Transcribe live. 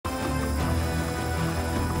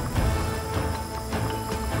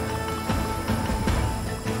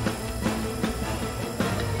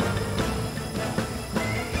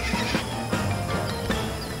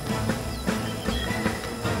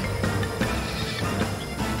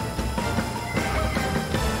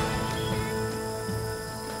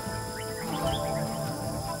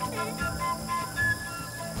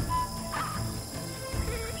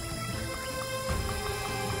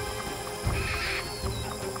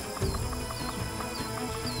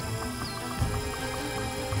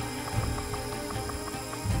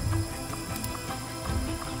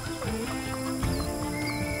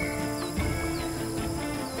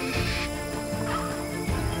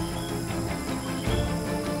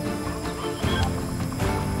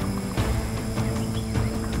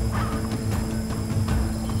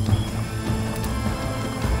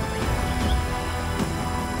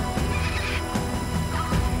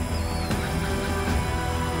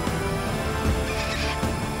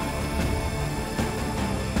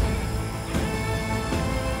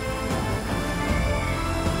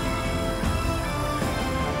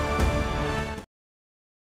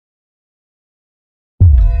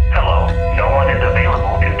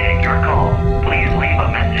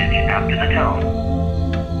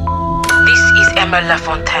This is Emma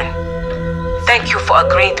Lafontaine. Thank you for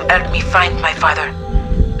agreeing to help me find my father.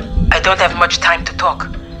 I don't have much time to talk.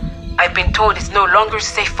 I've been told it's no longer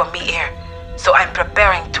safe for me here, so I'm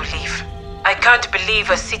preparing to leave. I can't believe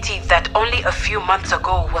a city that only a few months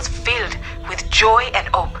ago was filled with joy and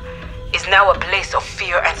hope is now a place of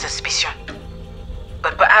fear and suspicion.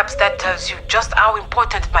 But perhaps that tells you just how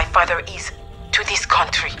important my father is to this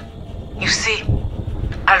country. You see,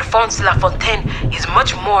 Alphonse Lafontaine is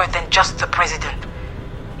much more than just a president.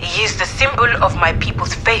 He is the symbol of my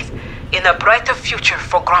people's faith in a brighter future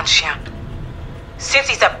for Grand Chien. Since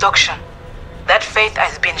his abduction, that faith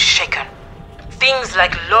has been shaken. Things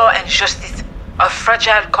like law and justice are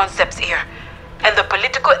fragile concepts here, and the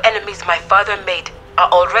political enemies my father made are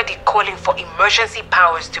already calling for emergency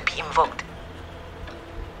powers to be invoked.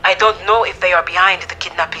 I don't know if they are behind the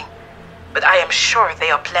kidnapping, but I am sure they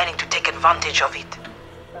are planning to take advantage of it.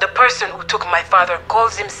 The person who took my father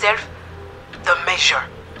calls himself the Measure.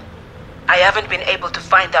 I haven't been able to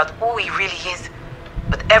find out who he really is,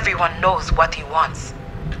 but everyone knows what he wants.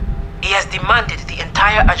 He has demanded the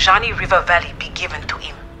entire Ajani River Valley be given to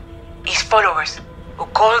him. His followers, who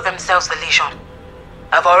call themselves the Legion,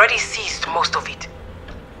 have already seized most of it.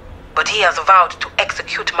 But he has vowed to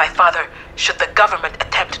execute my father should the government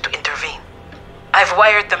attempt to intervene. I've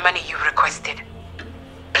wired the money you requested.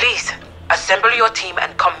 Please, assemble your team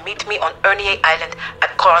and come meet me on Ernier Island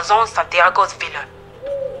at Corazon Santiago's villa.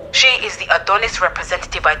 She is the Adonis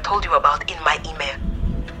representative I told you about in my email.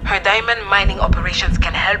 Her diamond mining operations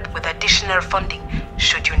can help with additional funding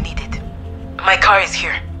should you need it. My car is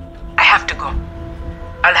here. I have to go.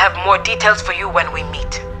 I'll have more details for you when we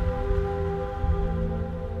meet.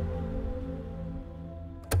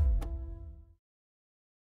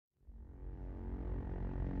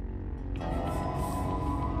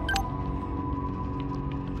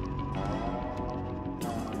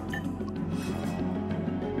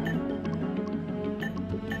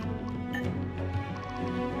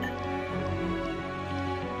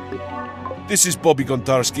 This is Bobby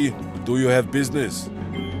Gontarski. Do you have business?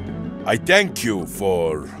 I thank you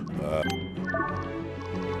for...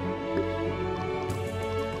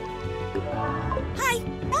 Hi,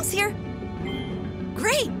 Mouse here.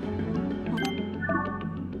 Great.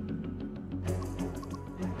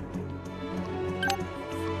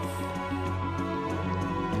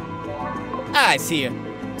 I's here.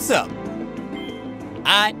 What's up?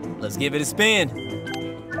 Alright, let's give it a spin.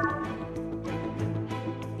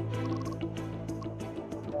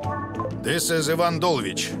 This is Ivan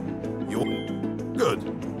Dolvich. You...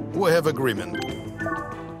 Good. We have agreement.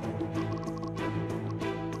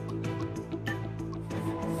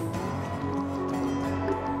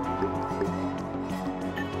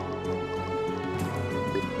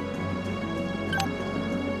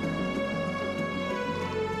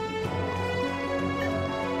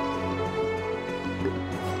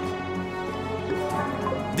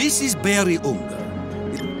 This is Barry Unger.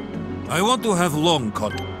 I want to have long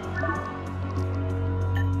contact.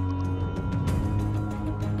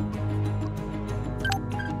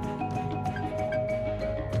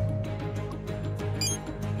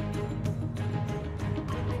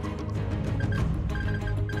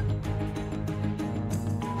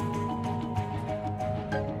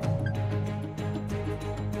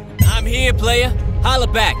 I'm here, player. Holla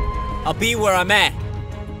back. I'll be where I'm at.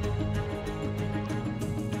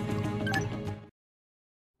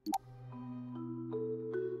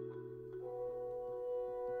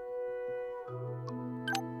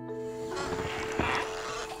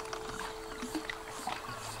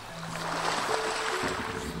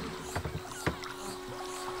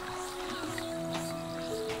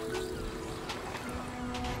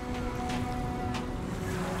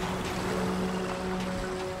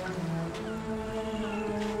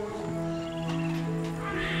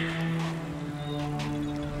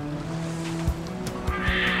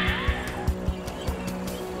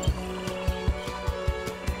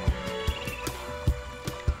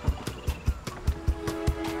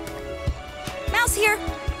 Mouse here.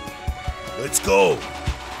 Let's go.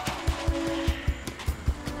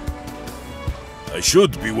 I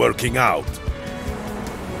should be working out.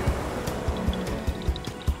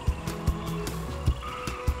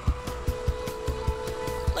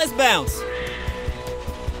 Let's bounce.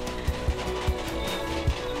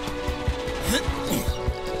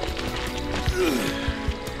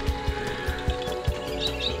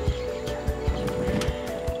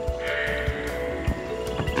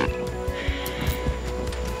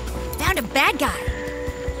 Found a bad guy.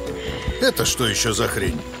 Это что еще за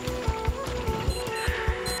хрень?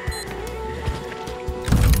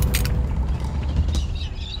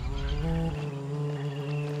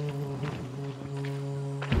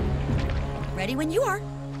 Ready when you are.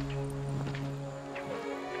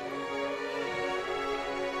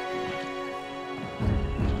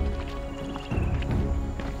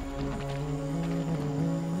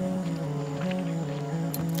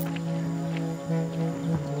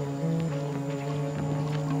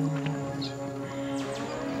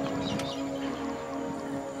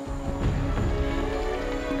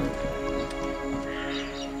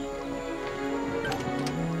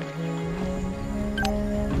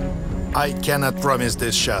 I cannot promise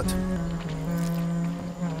this shot.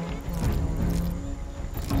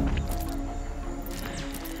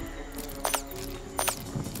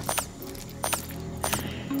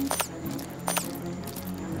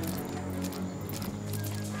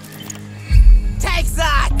 Take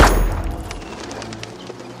that!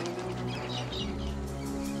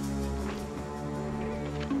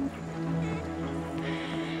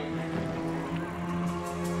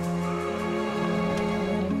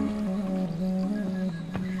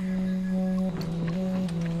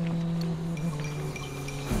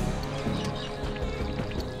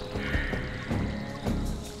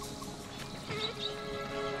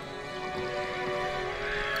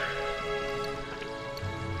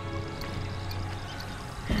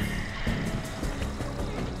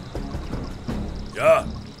 Yeah?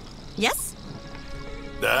 Yes?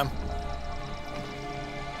 Да.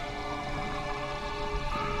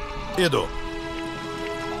 Иду.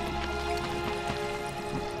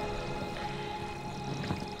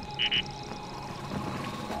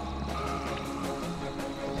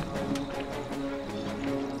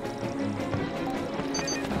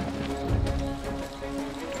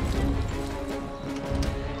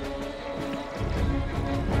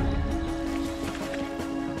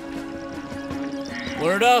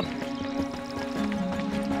 Word up.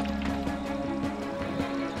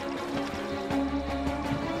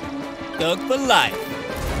 Thug for life.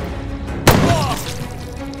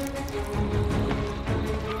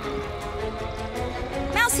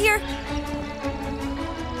 Mouse here.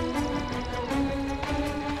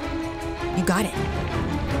 You got it.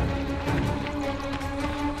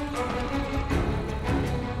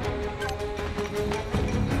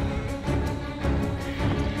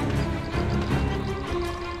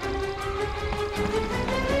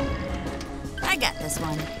 I got this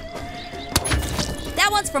one. That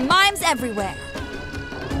one's for mimes everywhere.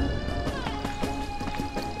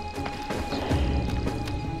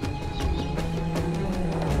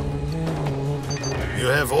 You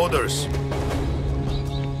have orders.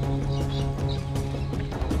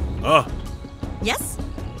 Huh? Yes?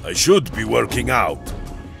 I should be working out.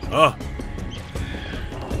 Huh?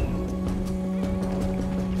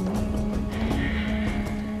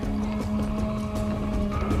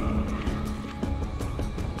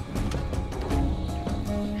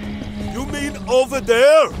 You mean over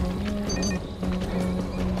there?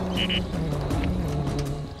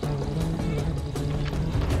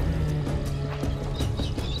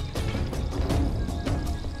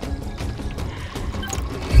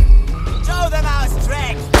 Show them our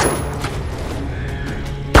strength.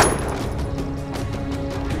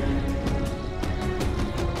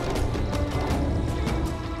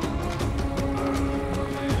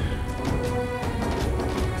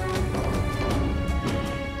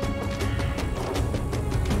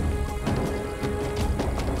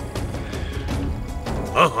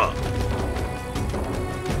 Uh-huh.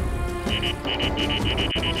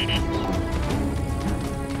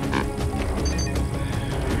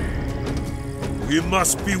 We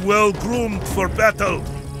must be well groomed for battle.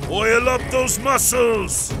 Oil up those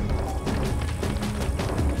muscles.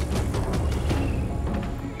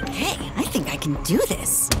 Hey, I think I can do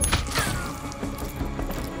this.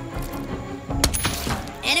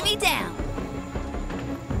 Enemy down.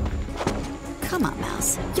 Come on,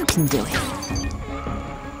 Mouse. You can do it.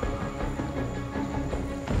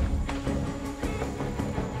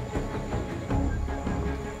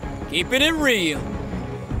 Keeping it real.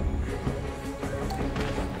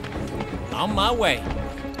 On my way.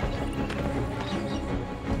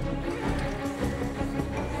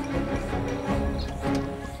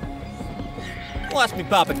 Watch me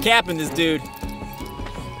pop a cap in this dude.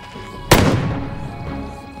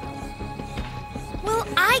 Well,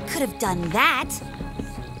 I could have done that.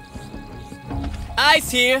 Ice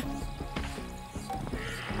here.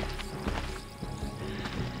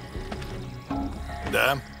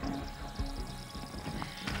 Да.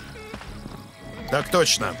 Так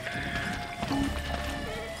точно.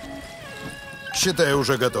 Считай,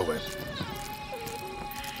 уже готовы.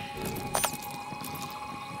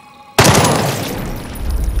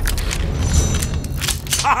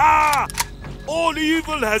 Ha! All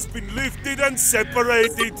evil has been lifted and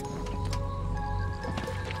separated.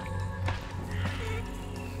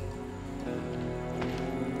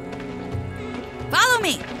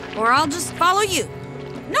 me, or I'll just follow you.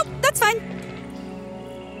 Nope, that's fine.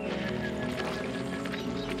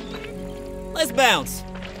 Let's bounce.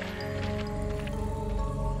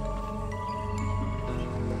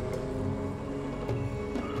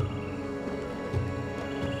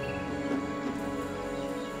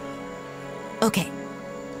 Okay.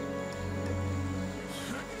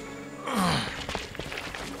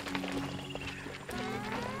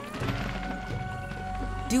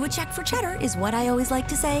 Do a check for cheddar is what I always like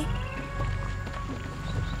to say.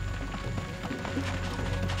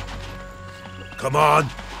 Come on.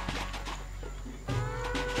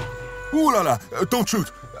 Ooh la la, don't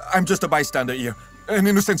shoot. I'm just a bystander here. An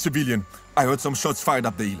innocent civilian. I heard some shots fired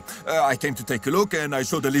up the hill. I came to take a look and I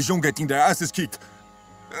saw the Legion getting their asses kicked.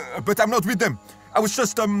 But I'm not with them. I was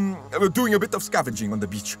just, doing a bit of scavenging on the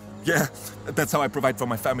beach. Yeah, that's how I provide for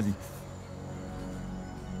my family.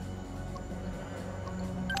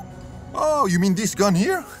 Oh, you mean this gun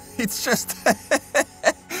here? It's just...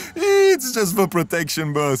 it's just for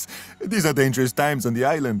protection, boss. These are dangerous times on the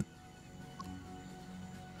island.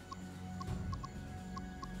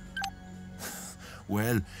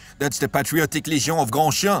 Well, that's the Patriotic Legion of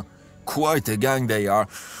Grand Chien. Quite a gang they are.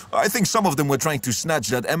 I think some of them were trying to snatch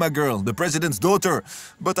that Emma girl, the president's daughter,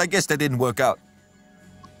 but I guess that didn't work out.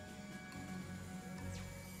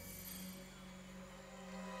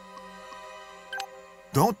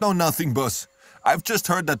 Don't know nothing, boss. I've just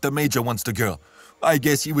heard that the Major wants the girl. I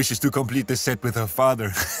guess he wishes to complete the set with her father.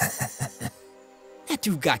 That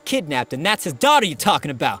dude got kidnapped and that's his daughter you're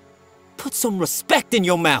talking about. Put some respect in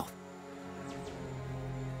your mouth.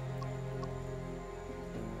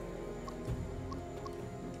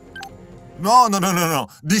 No.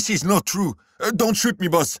 This is not true. Don't shoot me,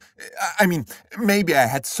 boss. I mean, maybe I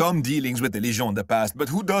had some dealings with the Legion in the past, but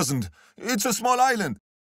who doesn't? It's a small island.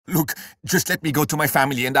 Look, just let me go to my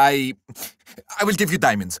family and I will give you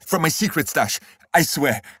diamonds from my secret stash. I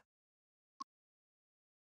swear.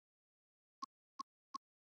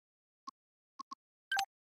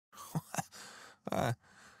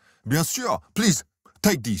 Bien sûr. Please,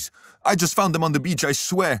 take these. I just found them on the beach, I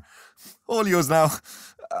swear. All yours now.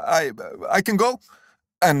 I can go?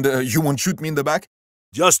 And you won't shoot me in the back?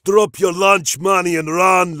 Just drop your lunch money and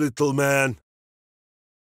run, little man.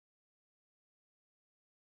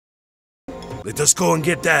 Let us go and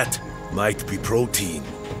get that. Might be protein.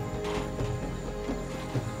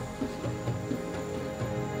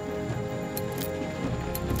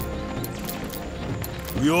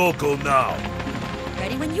 We all go now.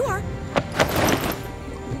 Ready when you are.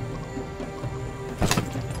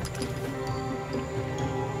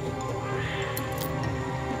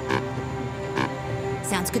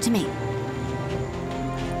 Sounds good to me.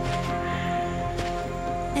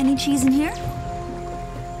 Any cheese in here?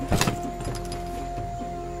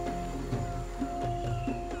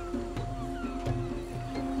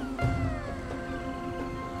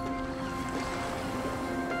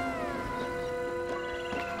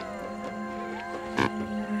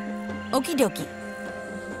 Okie dokie.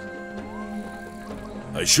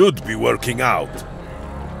 I should be working out.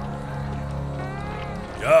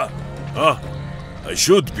 Yeah? Huh? I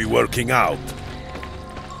should be working out.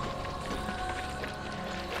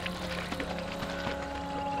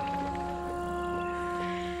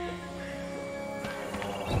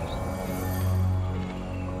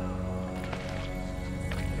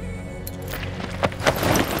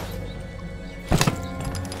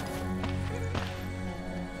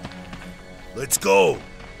 Let's go!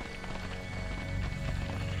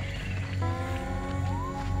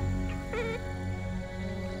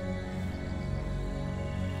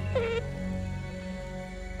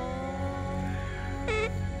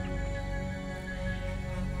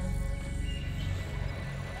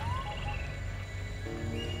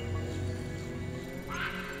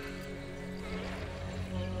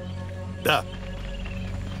 Да.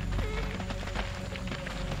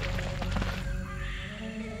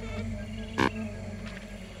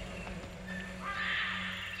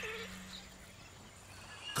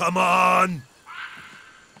 Come on!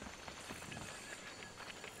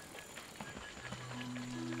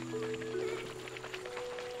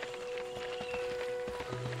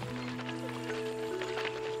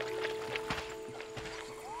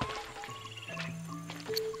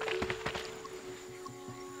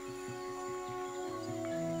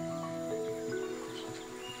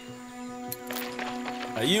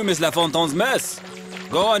 You Miss LaFontain's mess.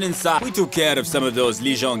 Go on inside. We took care of some of those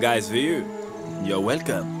Legion guys for you. You're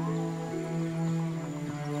welcome.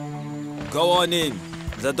 Go on in.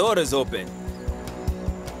 The door is open.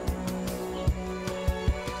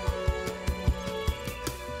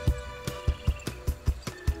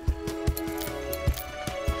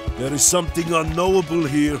 There is something unknowable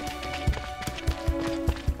here.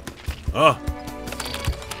 Huh?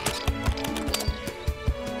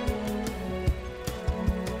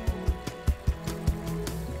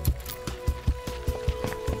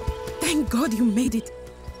 Thank God you made it.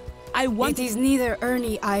 It is neither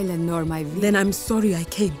Ernie Island nor my village. Then I'm sorry I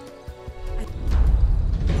came.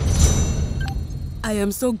 I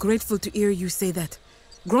am so grateful to hear you say that.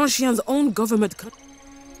 Grandchien's own government...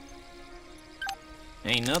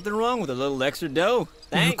 Ain't nothing wrong with a little extra dough. You're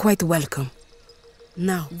Thanks. quite welcome.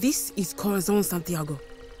 Now, this is Corazon Santiago.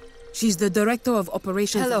 She's the director of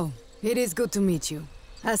operations... Hello. It is good to meet you.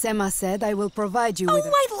 As Emma said, I will provide you with...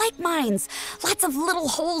 Oh, I like mines. Lots of little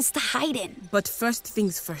holes to hide in. But first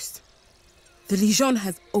things first. The Legion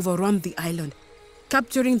has overrun the island,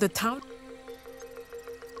 capturing the town.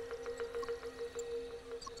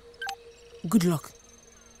 Good luck.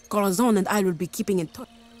 Corazon and I will be keeping in touch.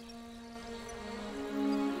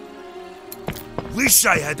 Wish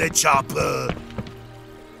I had a chopper.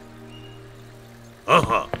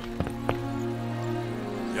 Uh-huh.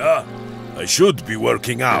 Yeah, I should be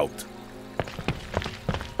working out.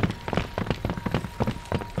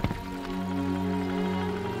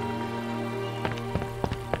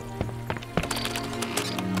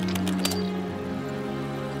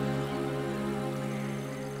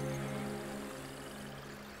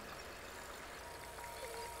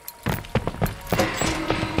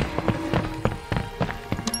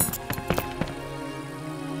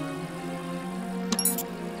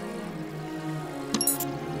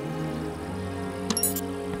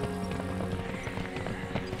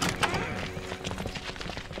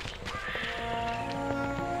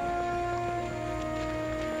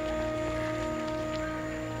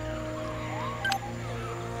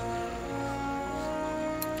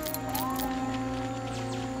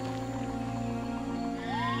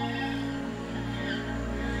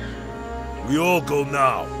 We all go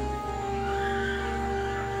now.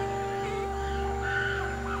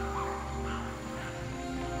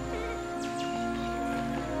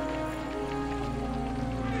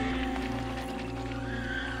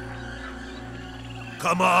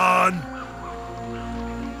 Come on!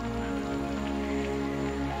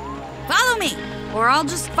 Follow me, or I'll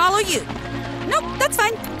just follow you. Nope, that's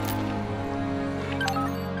fine.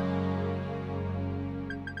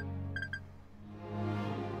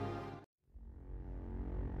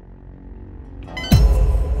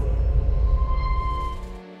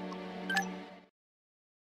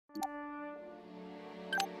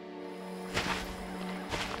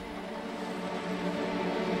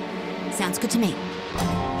 Sounds good to me.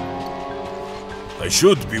 I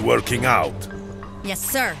should be working out. Yes,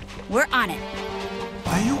 sir. We're on it.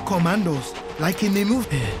 Are you commandos, like in the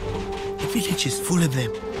movie? The village is full of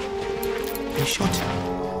them. They shot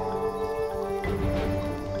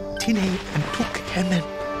Tine and took Herman,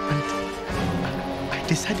 and I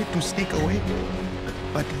decided to sneak away.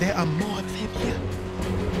 But there are more of them here.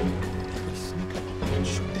 We sneak up and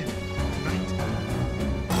shoot them, right?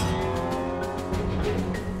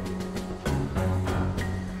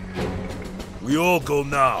 We all go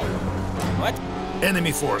now. What?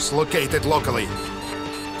 Enemy force located locally.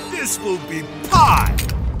 This will be pie!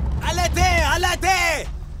 Alate! Alate!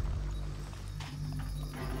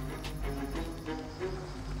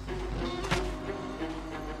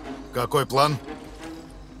 Какой план?